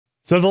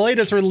So the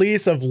latest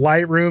release of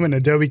Lightroom and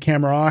Adobe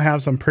Camera Raw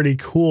have some pretty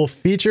cool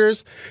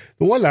features.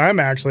 The one that I'm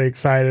actually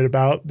excited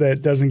about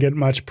that doesn't get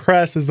much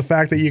press is the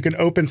fact that you can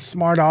open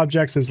smart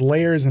objects as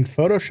layers in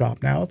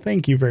Photoshop now.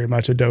 Thank you very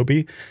much,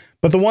 Adobe.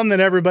 But the one that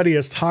everybody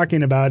is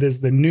talking about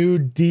is the new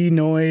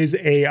Denoise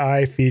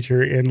AI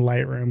feature in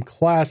Lightroom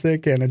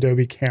Classic and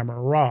Adobe Camera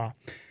Raw.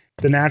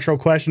 The natural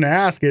question to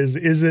ask is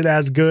it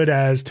as good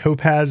as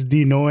Topaz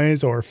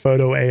Denoise or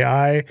Photo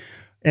AI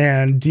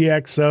and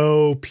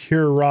DXO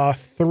Pure Raw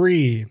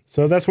 3?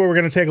 So that's what we're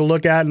going to take a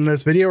look at in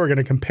this video. We're going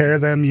to compare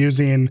them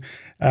using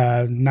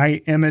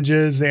night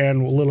images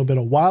and a little bit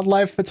of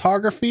wildlife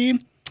photography.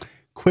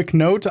 Quick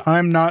note,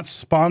 I'm not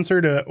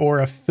sponsored or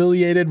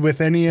affiliated with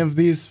any of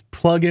these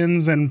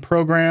plugins and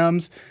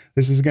programs.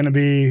 This is going to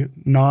be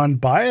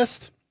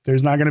non-biased.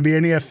 There's not going to be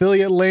any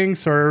affiliate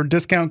links or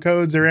discount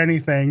codes or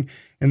anything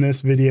in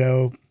this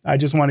video. I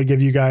just want to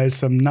give you guys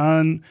some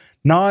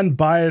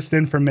non-biased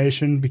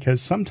information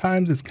because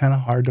sometimes it's kind of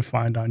hard to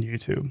find on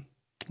YouTube.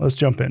 Let's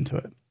jump into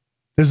it.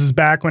 This is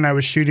back when I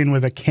was shooting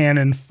with a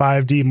Canon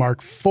 5D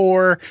Mark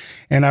IV,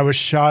 and I was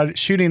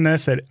shooting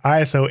this at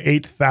ISO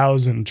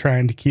 8000,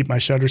 trying to keep my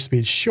shutter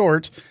speed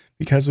short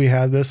because we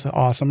had this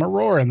awesome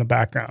aurora in the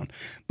background.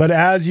 But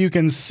as you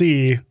can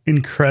see,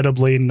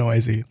 incredibly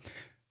noisy.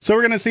 So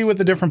we're going to see what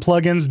the different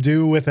plugins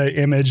do with an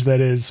image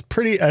that is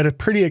at a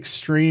pretty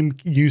extreme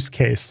use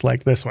case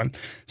like this one.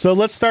 So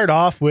let's start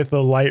off with the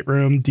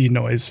Lightroom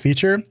Denoise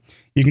feature.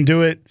 You can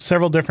do it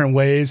several different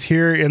ways.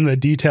 Here in the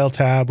Detail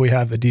tab, we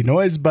have the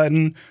Denoise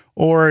button,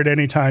 or at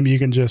any time you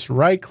can just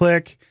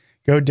right-click,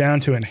 go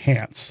down to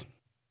Enhance.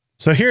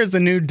 So here's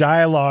the new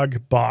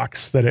dialog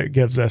box that it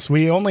gives us.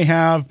 We only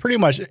have pretty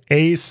much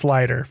a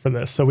slider for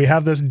this. So we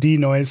have this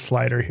Denoise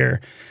slider here.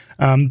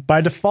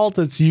 By default,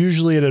 it's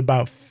usually at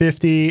about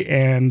 50,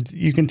 and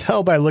you can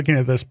tell by looking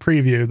at this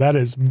preview, that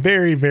is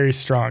very, very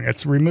strong.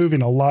 It's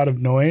removing a lot of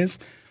noise.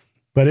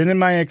 But in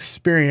my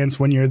experience,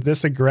 when you're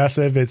this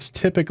aggressive, it's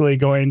typically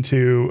going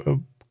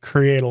to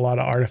create a lot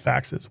of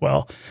artifacts as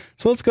well.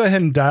 So let's go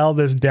ahead and dial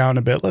this down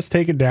a bit. Let's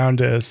take it down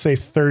to say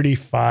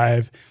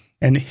 35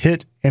 and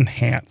hit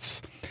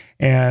Enhance.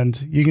 And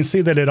you can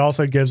see that it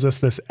also gives us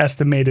this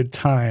estimated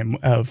time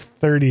of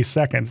 30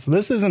 seconds.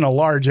 This isn't a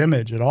large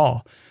image at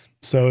all.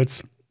 So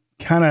it's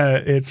kind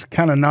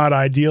of not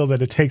ideal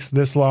that it takes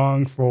this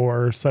long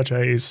for such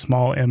a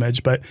small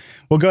image, but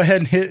we'll go ahead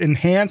and hit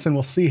Enhance and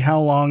we'll see how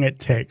long it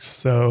takes.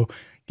 So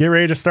get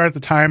ready to start the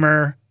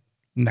timer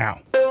now.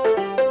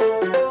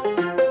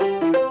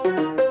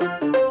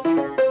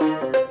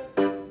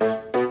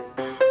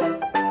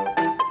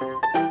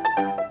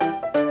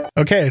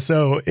 Okay,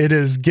 so it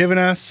has given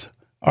us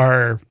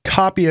our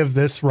copy of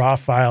this raw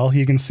file.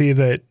 You can see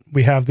that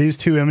we have these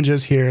two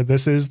images here.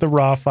 This is the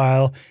raw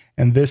file,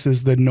 and this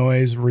is the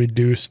noise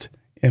reduced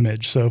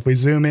image. So if we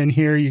zoom in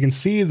here, you can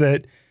see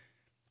that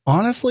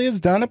honestly, it's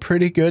done a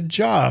pretty good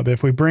job.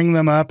 If we bring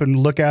them up and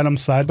look at them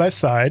side by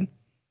side,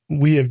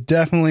 we have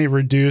definitely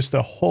reduced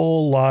a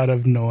whole lot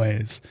of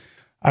noise.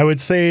 I would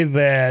say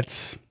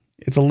that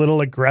it's a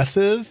little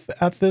aggressive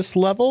at this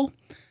level.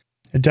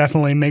 It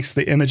definitely makes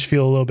the image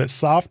feel a little bit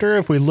softer.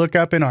 If we look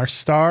up in our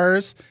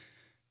stars,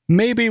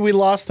 maybe we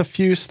lost a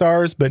few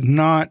stars, but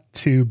not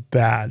too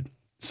bad.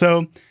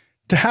 So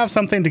to have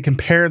something to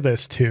compare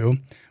this to,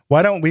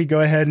 why don't we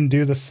go ahead and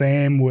do the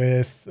same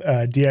with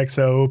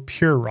DXO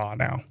Pure Raw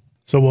now?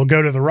 So we'll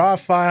go to the raw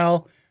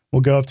file,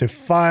 we'll go up to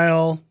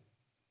File,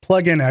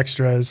 Plugin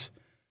Extras,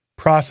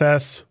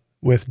 Process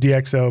with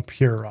DXO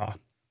Pure Raw.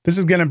 This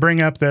is going to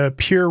bring up the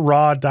Pure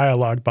Raw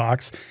dialog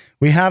box.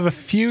 We have a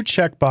few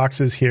check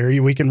boxes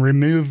here. We can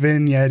remove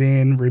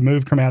vignetting,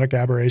 remove chromatic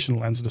aberration,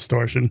 lens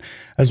distortion,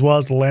 as well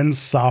as lens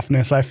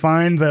softness. I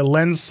find that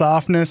lens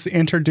softness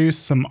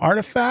introduced some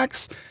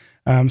artifacts,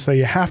 so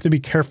you have to be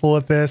careful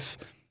with this.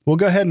 We'll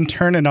go ahead and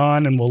turn it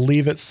on and we'll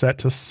leave it set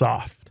to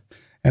soft.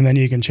 And then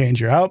you can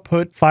change your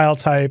output, file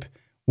type,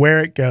 where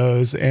it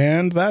goes,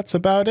 and that's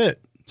about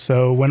it.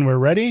 So when we're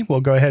ready,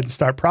 we'll go ahead and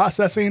start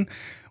processing.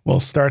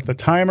 We'll start the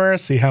timer,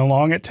 see how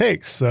long it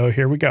takes. So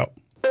here we go.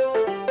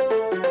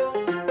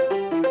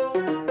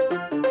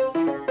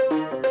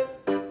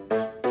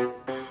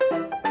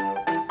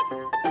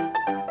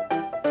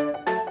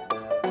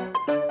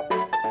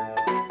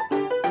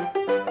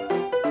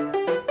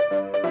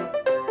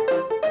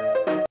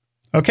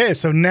 Okay,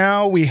 so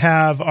now we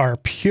have our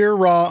Pure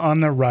Raw on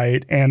the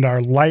right and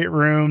our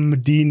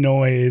Lightroom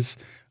Denoise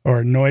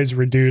or noise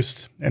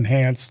reduced,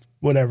 enhanced,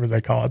 whatever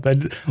they call it, the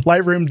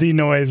Lightroom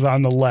Denoise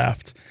on the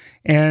left.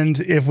 And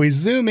if we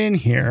zoom in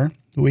here,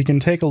 we can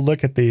take a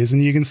look at these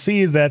and you can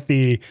see that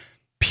the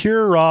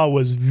Pure Raw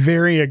was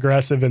very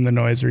aggressive in the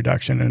noise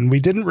reduction, and we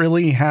didn't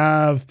really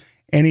have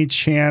any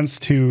chance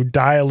to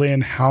dial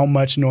in how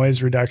much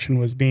noise reduction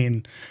was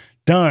being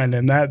done.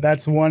 And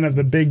that's one of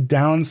the big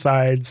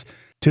downsides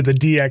to the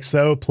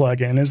DXO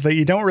plugin, is that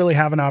you don't really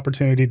have an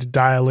opportunity to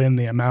dial in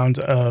the amount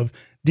of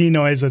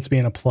denoise that's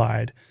being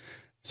applied.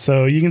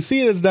 So you can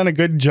see it's done a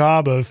good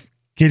job of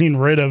getting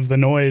rid of the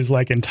noise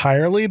like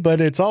entirely, but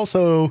it's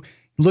also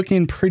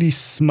looking pretty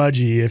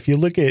smudgy. If you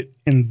look at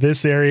in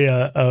this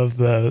area of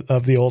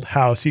the old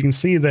house, you can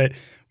see that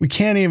we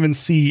can't even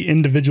see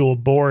individual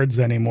boards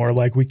anymore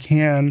like we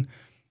can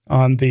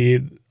on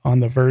the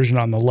version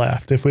on the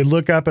left. If we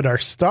look up at our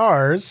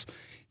stars,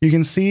 you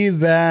can see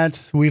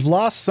that we've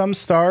lost some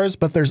stars,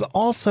 but there's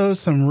also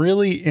some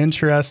really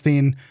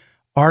interesting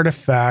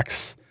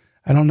artifacts.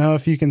 I don't know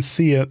if you can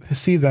see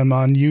them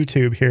on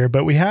YouTube here,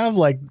 but we have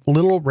like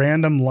little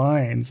random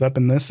lines up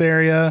in this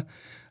area.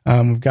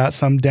 We've got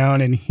some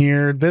down in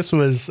here. This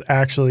was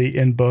actually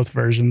in both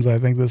versions. I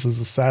think this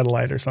is a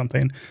satellite or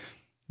something.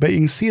 But you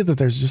can see that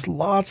there's just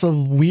lots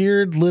of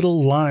weird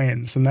little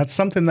lines. And that's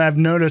something that I've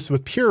noticed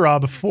with Pure Raw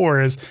before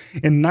is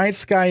in night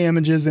sky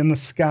images in the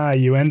sky,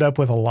 you end up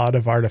with a lot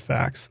of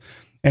artifacts.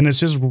 And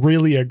it's just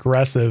really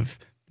aggressive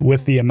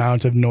with the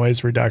amount of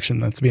noise reduction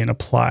that's being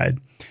applied.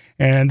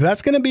 And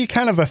that's going to be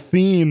kind of a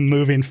theme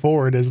moving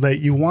forward, is that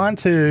you want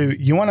to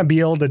be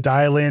able to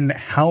dial in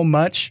how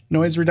much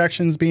noise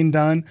reduction is being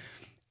done,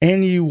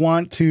 and you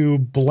want to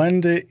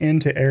blend it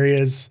into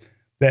areas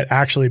that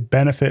actually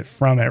benefit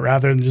from it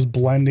rather than just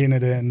blending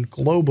it in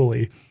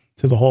globally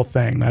to the whole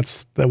thing.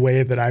 That's the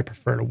way that I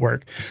prefer to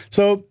work.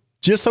 So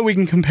just so we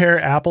can compare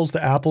apples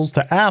to apples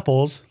to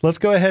apples, let's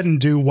go ahead and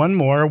do one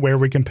more where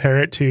we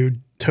compare it to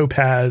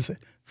Topaz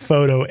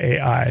Photo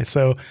AI.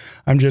 So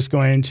I'm just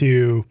going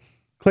to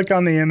click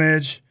on the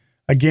image,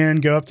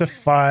 again, go up to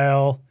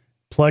File,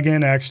 plug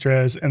in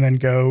extras, and then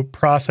go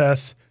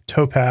Process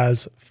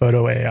Topaz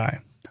Photo AI.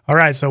 All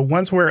right, so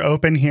once we're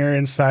open here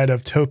inside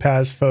of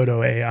Topaz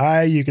Photo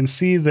AI, you can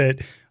see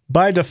that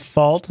by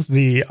default,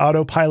 the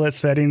autopilot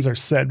settings are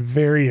set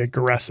very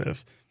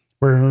aggressive.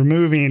 We're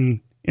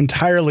removing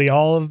entirely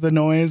all of the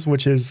noise,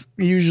 which is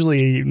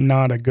usually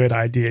not a good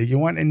idea.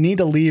 You need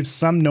to leave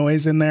some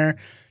noise in there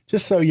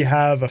just so you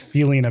have a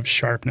feeling of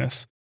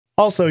sharpness.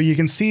 Also, you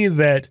can see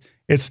that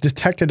it's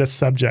detected a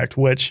subject,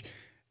 which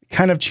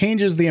kind of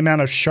changes the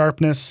amount of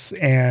sharpness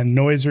and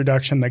noise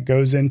reduction that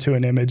goes into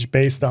an image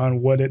based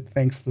on what it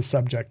thinks the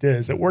subject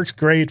is. It works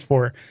great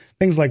for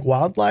things like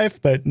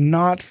wildlife, but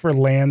not for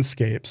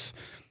landscapes.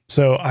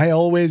 So I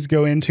always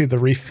go into the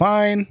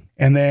refine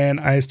and then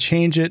I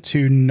change it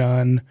to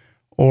none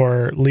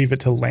or leave it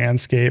to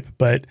landscape.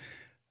 But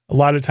a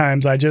lot of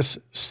times I just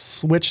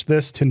switch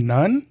this to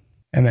none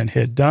and then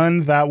hit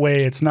done. That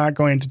way it's not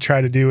going to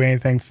try to do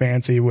anything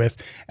fancy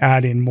with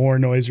adding more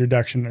noise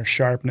reduction or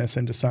sharpness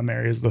into some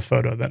areas of the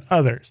photo than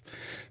others.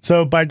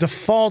 So by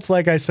default,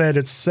 like I said,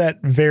 it's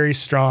set very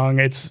strong.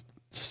 It's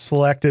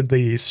selected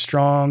the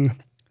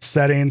strong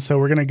settings. So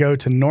we're going to go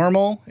to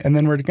normal, and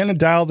then we're going to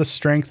dial the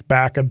strength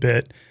back a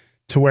bit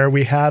to where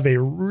we have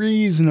a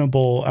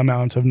reasonable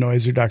amount of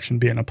noise reduction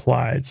being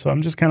applied. So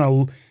I'm just kind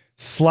of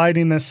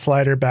sliding this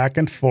slider back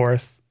and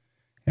forth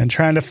and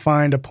trying to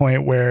find a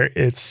point where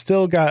it's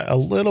still got a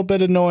little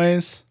bit of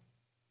noise,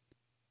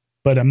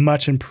 but a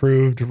much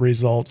improved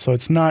result. So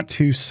it's not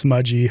too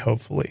smudgy,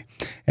 hopefully.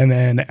 And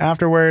then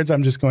afterwards,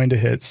 I'm just going to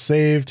hit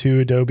save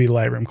to Adobe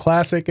Lightroom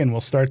Classic, and we'll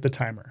start the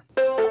timer.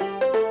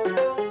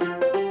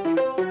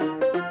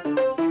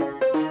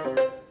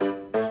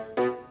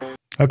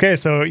 Okay,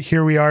 so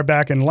here we are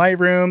back in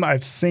Lightroom.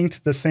 I've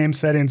synced the same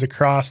settings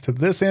across to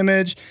this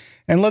image.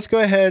 And let's go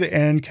ahead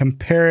and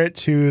compare it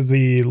to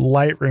the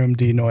Lightroom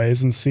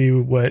denoise and see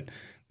what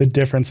the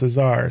differences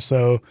are.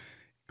 So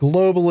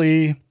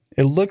globally,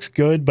 it looks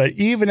good, but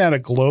even at a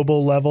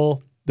global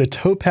level, the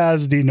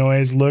Topaz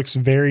denoise looks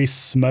very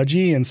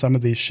smudgy in some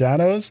of these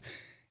shadows.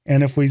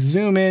 And if we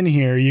zoom in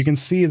here, you can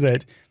see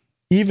that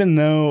even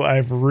though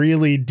I've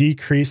really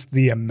decreased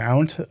the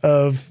amount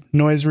of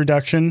noise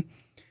reduction,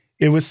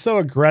 it was so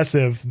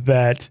aggressive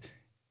that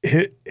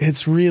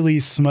it's really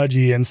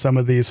smudgy in some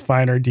of these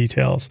finer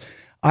details.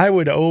 I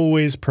would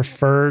always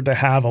prefer to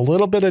have a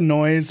little bit of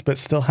noise, but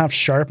still have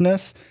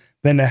sharpness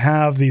than to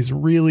have these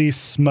really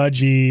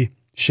smudgy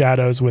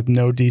shadows with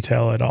no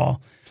detail at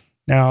all.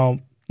 Now,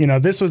 you know,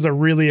 this was a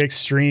really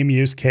extreme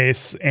use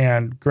case,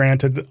 and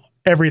granted,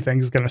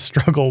 everything's going to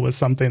struggle with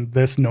something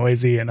this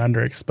noisy and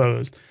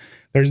underexposed.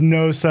 There's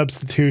no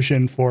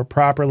substitution for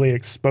properly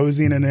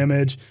exposing an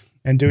image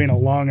and doing a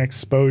long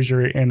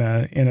exposure in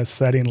a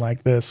setting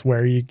like this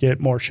where you get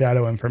more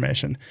shadow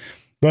information.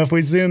 But if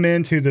we zoom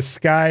into the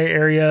sky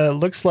area, it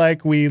looks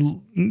like we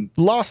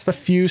lost a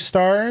few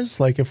stars.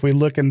 Like if we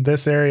look in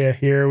this area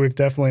here, we've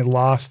definitely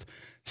lost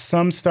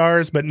some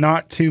stars, but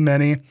not too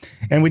many.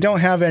 And we don't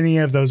have any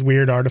of those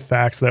weird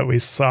artifacts that we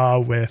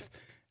saw with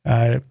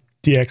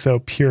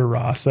DXO Pure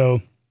Raw.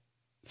 So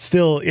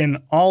still,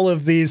 in all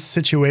of these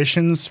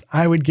situations,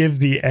 I would give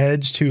the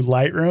edge to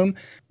Lightroom.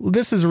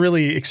 This is a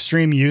really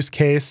extreme use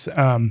case.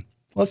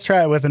 Let's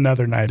try it with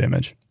another night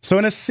image. So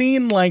in a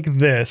scene like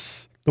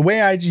this, the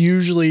way I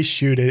usually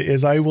shoot it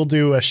is I will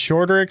do a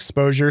shorter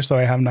exposure so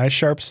I have nice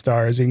sharp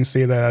stars. You can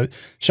see that I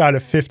shot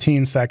at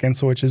 15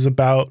 seconds, which is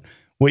about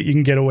what you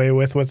can get away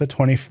with a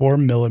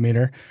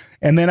 24mm.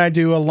 And then I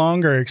do a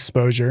longer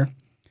exposure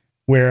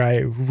where I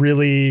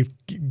really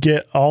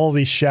get all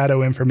the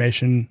shadow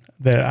information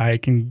that I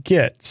can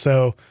get.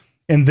 So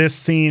in this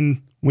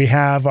scene, we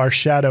have our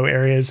shadow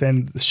areas,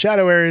 and the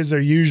shadow areas are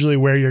usually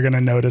where you're going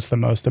to notice the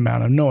most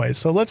amount of noise.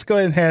 So let's go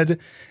ahead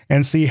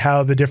and see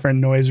how the different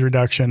noise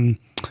reduction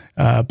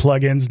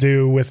plugins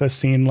do with a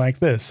scene like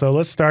this. So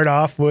let's start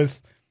off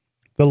with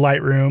the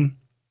Lightroom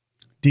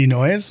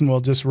Denoise, and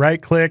we'll just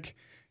right click,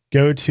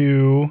 go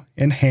to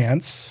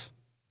Enhance.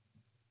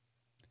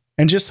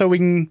 And just so we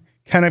can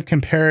kind of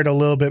compare it a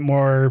little bit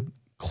more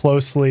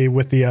closely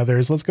with the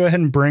others, let's go ahead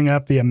and bring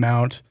up the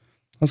amount.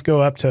 Let's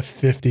go up to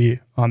 50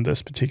 on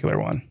this particular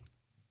one.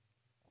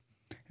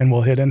 And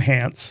we'll hit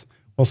Enhance.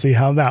 We'll see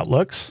how that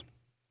looks.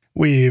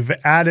 We've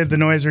added the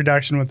noise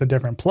reduction with the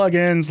different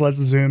plugins. Let's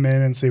zoom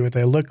in and see what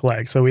they look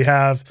like. So we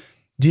have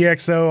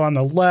DXO on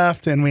the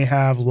left, and we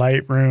have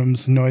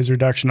Lightroom's noise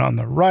reduction on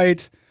the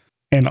right.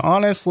 And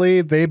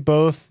honestly, they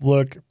both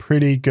look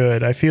pretty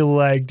good. I feel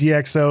like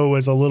DXO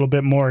was a little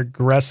bit more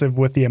aggressive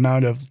with the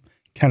amount of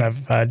kind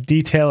of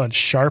detail and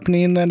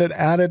sharpening that it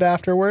added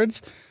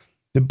afterwards,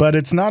 but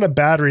it's not a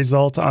bad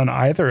result on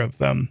either of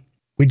them.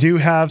 We do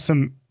have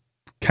some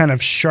kind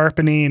of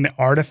sharpening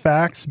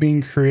artifacts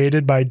being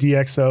created by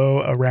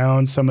DXO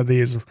around some of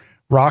these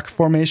rock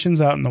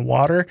formations out in the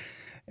water.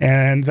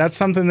 And that's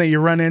something that you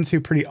run into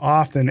pretty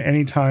often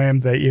anytime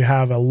that you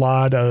have a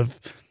lot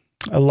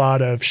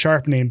of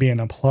sharpening being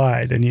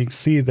applied. And you can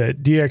see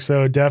that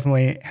DXO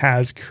definitely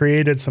has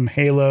created some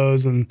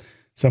halos and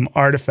some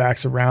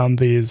artifacts around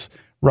these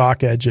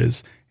rock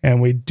edges.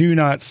 And we do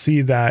not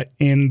see that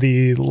in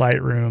the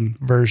Lightroom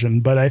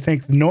version. But I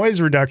think noise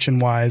reduction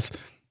wise,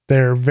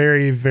 they're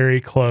very,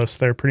 very close.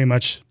 They're pretty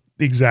much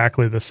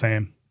exactly the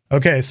same.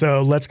 Okay,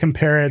 so let's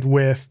compare it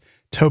with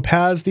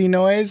Topaz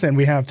Denoise. And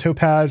we have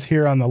Topaz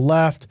here on the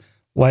left,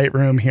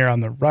 Lightroom here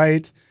on the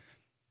right.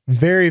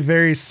 Very,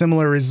 very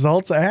similar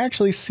results. I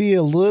actually see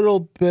a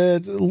little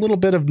bit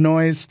of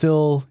noise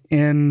still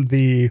in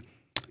the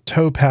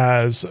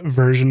Topaz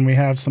version. We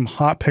have some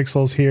hot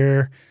pixels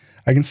here.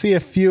 I can see a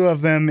few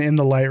of them in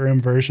the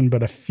Lightroom version,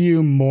 but a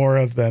few more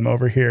of them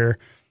over here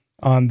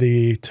on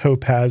the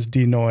Topaz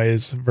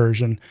Denoise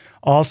version.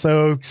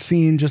 Also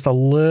seeing just a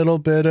little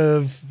bit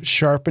of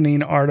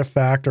sharpening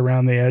artifact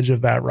around the edge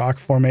of that rock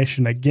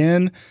formation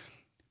again,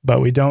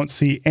 but we don't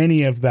see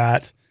any of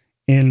that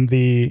in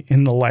the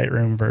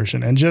Lightroom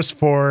version. And just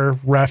for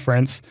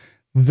reference,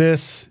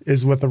 this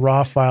is what the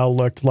raw file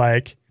looked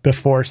like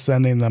before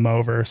sending them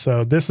over.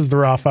 So this is the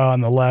raw file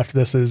on the left.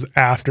 This is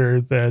after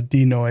the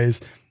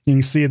denoise. You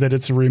can see that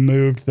it's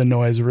removed the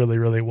noise really,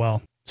 really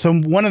well. So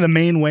one of the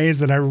main ways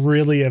that I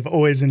really have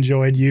always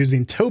enjoyed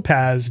using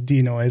Topaz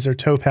Denoise or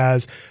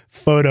Topaz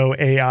Photo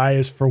AI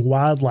is for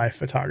wildlife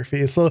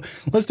photography. So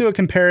let's do a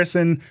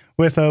comparison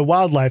with a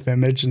wildlife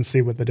image and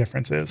see what the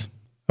difference is.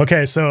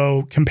 Okay,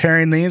 so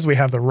comparing these, we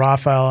have the raw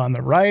file on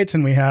the right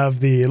and we have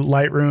the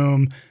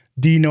Lightroom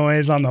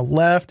Denoise on the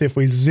left. If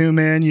we zoom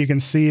in, you can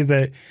see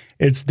that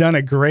it's done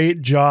a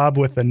great job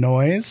with the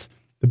noise.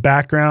 The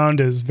background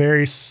is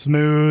very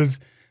smooth.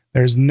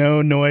 There's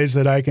no noise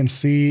that I can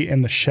see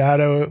in the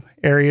shadow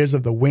areas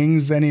of the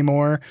wings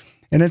anymore.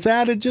 And it's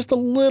added just a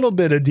little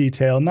bit of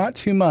detail, not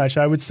too much.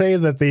 I would say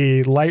that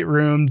the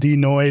Lightroom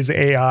Denoise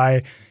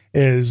AI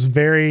is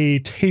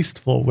very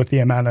tasteful with the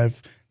amount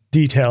of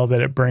detail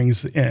that it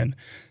brings in.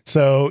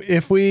 So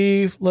if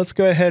let's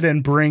go ahead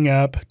and bring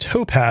up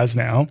Topaz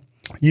now,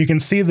 you can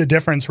see the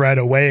difference right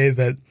away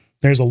that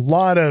there's a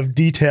lot of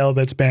detail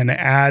that's been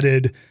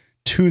added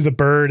to the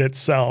bird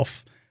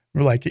itself,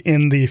 like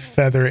in the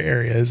feather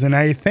areas. And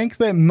I think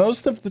that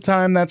most of the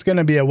time that's going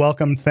to be a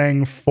welcome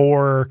thing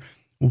for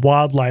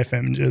wildlife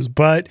images.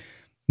 But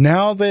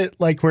now that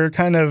we're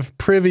kind of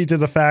privy to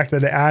the fact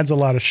that it adds a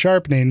lot of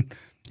sharpening,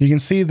 you can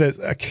see that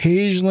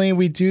occasionally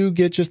we do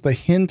get just the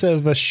hint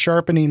of a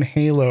sharpening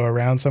halo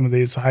around some of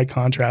these high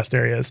contrast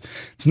areas.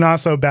 It's not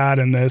so bad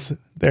in this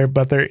there,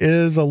 but there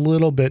is a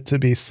little bit to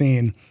be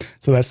seen.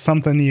 So that's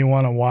something you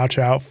want to watch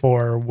out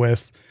for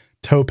with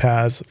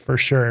Topaz for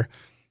sure.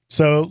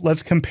 So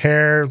let's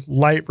compare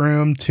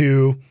Lightroom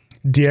to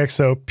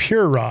DXO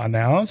Pure Raw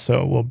now.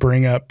 So we'll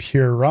bring up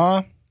Pure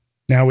Raw.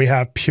 Now we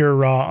have Pure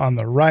Raw on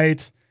the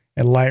right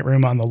and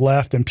Lightroom on the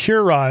left. And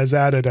Pure Raw has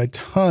added a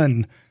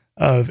ton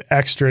of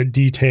extra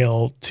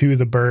detail to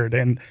the bird.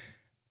 And,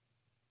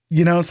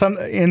 you know,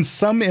 in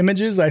some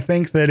images, I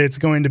think that it's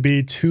going to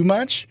be too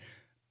much.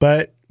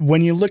 But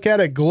when you look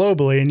at it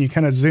globally and you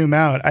kind of zoom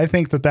out, I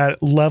think that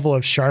that level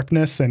of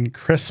sharpness and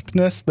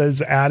crispness that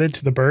is added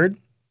to the bird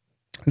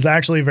is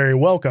actually very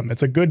welcome.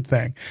 It's a good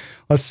thing.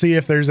 Let's see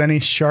if there's any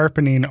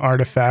sharpening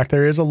artifact.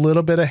 There is a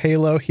little bit of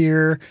halo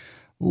here,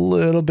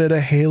 little bit of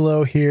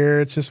halo here.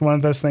 It's just one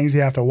of those things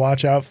you have to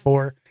watch out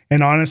for.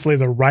 And honestly,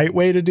 the right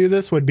way to do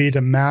this would be to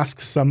mask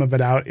some of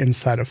it out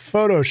inside of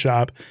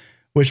Photoshop,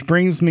 which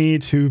brings me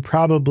to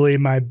probably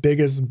my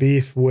biggest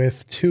beef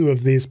with two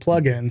of these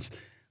plugins.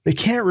 They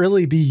can't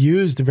really be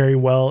used very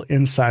well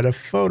inside of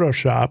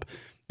Photoshop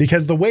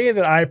because the way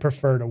that I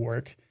prefer to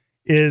work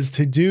is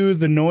to do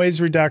the noise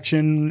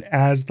reduction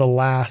as the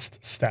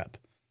last step.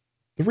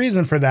 The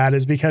reason for that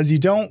is because you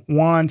don't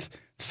want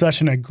such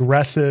an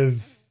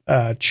aggressive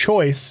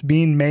choice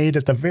being made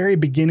at the very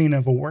beginning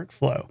of a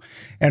workflow.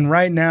 And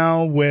right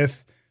now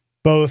with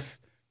both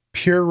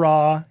Pure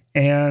Raw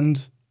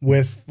and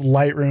with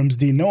Lightroom's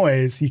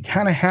Denoise, you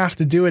kind of have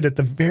to do it at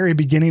the very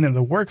beginning of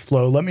the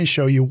workflow. Let me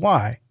show you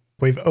why.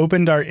 We've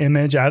opened our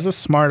image as a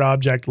smart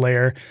object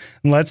layer.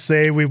 And let's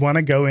say we want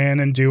to go in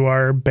and do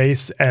our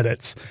base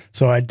edits.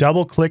 So I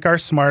double click our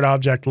smart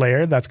object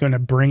layer. That's going to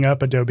bring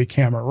up Adobe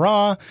Camera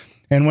Raw.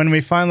 And when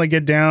we finally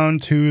get down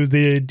to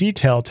the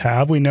detail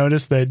tab, we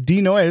notice that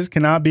denoise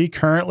cannot be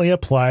currently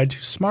applied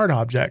to smart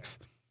objects.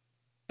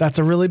 That's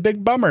a really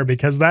big bummer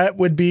because that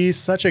would be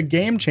such a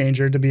game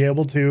changer to be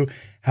able to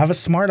have a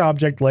smart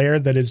object layer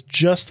that is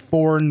just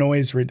for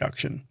noise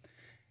reduction.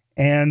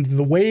 And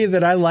the way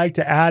that I like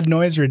to add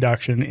noise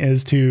reduction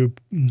is to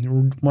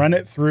run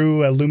it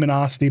through a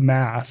luminosity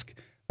mask.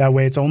 That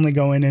way it's only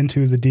going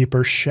into the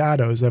deeper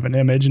shadows of an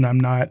image and I'm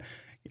not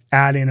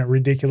adding a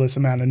ridiculous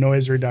amount of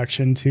noise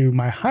reduction to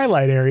my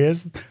highlight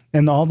areas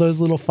and all those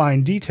little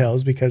fine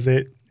details because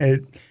it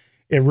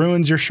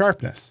ruins your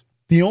sharpness.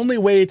 The only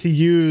way to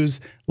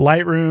use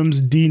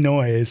Lightroom's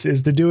denoise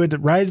is to do it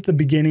right at the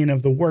beginning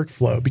of the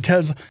workflow,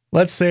 because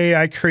let's say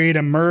I create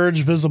a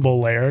merge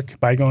visible layer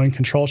by going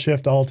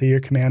Control-Shift-Alt-E or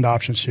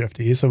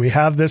Command-Option-Shift-E. So we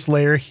have this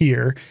layer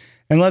here.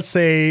 And let's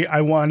say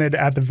I wanted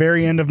at the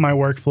very end of my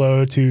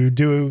workflow to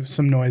do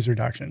some noise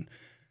reduction.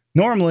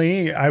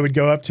 Normally, I would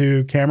go up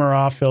to Camera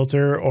Raw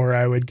filter or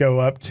I would go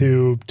up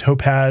to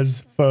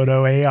Topaz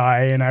Photo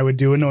AI and I would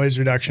do a noise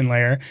reduction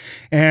layer.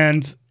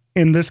 And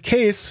in this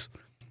case,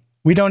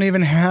 we don't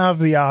even have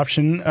the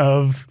option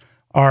of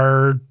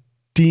our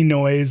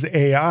denoise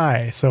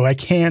AI, so I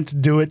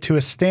can't do it to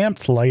a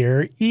stamped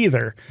layer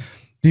either.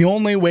 The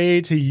only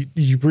way to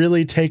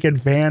really take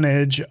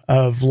advantage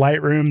of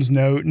Lightroom's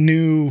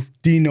new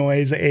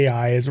denoise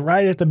AI is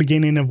right at the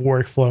beginning of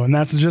workflow, and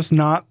that's just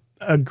not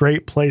a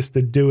great place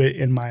to do it,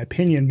 in my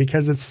opinion,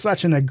 because it's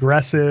such an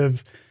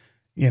aggressive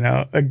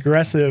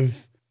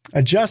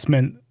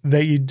adjustment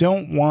that you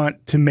don't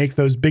want to make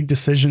those big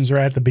decisions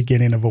right at the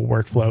beginning of a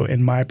workflow,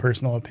 in my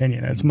personal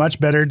opinion. It's much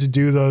better to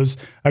do those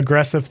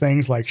aggressive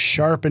things like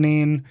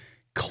sharpening,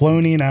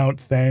 cloning out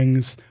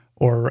things,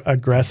 or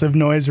aggressive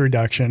noise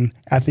reduction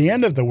at the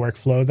end of the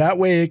workflow. That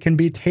way it can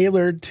be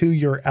tailored to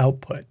your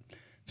output.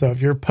 So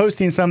if you're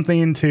posting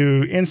something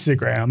to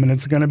Instagram and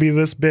it's going to be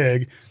this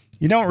big,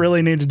 you don't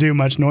really need to do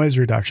much noise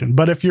reduction.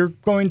 But if you're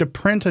going to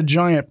print a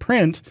giant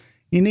print,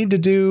 you need to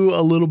do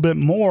a little bit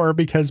more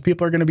because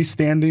people are going to be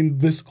standing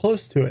this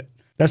close to it.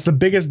 That's the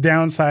biggest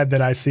downside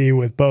that I see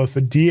with both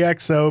the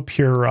DXO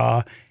Pure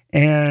Raw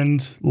and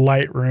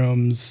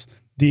Lightroom's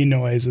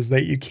denoise is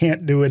that you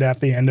can't do it at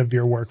the end of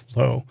your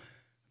workflow.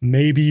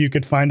 Maybe you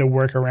could find a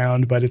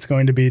workaround, but it's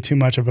going to be too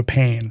much of a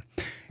pain.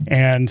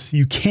 And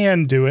you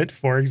can do it,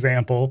 for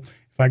example,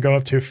 if I go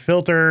up to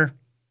Filter,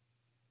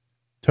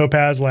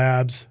 Topaz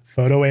Labs,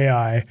 Photo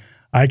AI,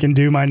 I can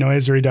do my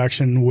noise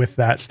reduction with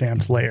that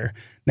stamped layer.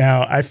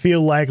 Now, I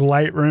feel like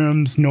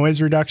Lightroom's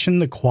noise reduction,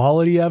 the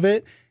quality of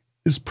it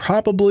is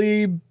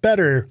probably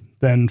better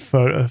than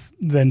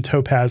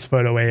Topaz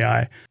Photo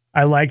AI.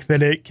 I like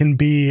that it can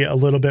be a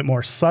little bit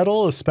more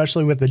subtle,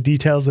 especially with the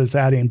details it's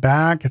adding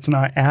back. It's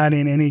not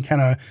adding any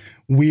kind of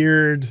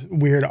weird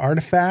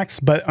artifacts,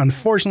 but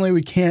unfortunately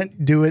we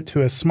can't do it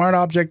to a smart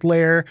object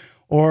layer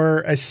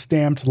or a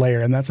stamped layer,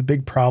 and that's a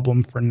big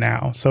problem for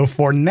now. So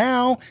for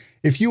now,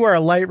 if you are a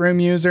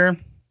Lightroom user,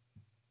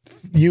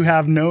 you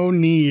have no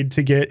need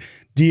to get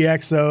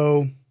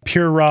DXO,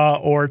 Pure Raw,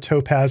 or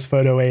Topaz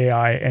Photo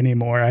AI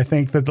anymore. I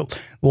think that the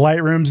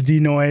Lightroom's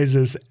denoise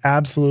is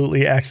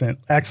absolutely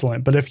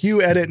excellent. But if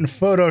you edit in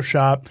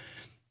Photoshop,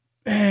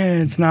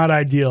 it's not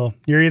ideal.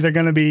 You're either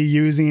going to be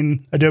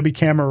using Adobe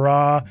Camera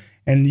Raw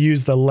and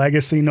use the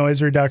legacy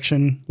noise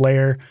reduction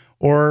layer,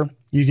 or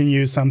you can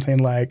use something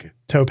like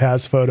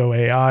Topaz Photo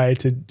AI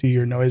to do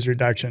your noise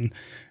reduction,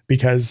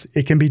 because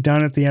it can be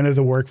done at the end of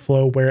the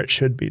workflow where it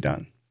should be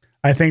done.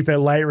 I think that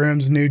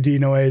Lightroom's new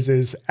denoise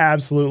is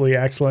absolutely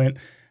excellent.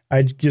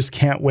 I just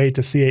can't wait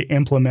to see it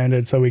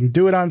implemented so we can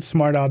do it on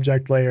smart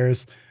object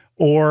layers,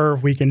 or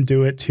we can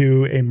do it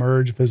to a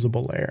merge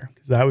visible layer,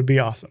 because that would be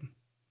awesome.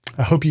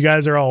 I hope you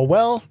guys are all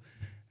well,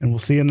 and we'll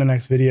see you in the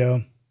next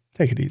video.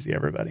 Take it easy,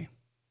 everybody.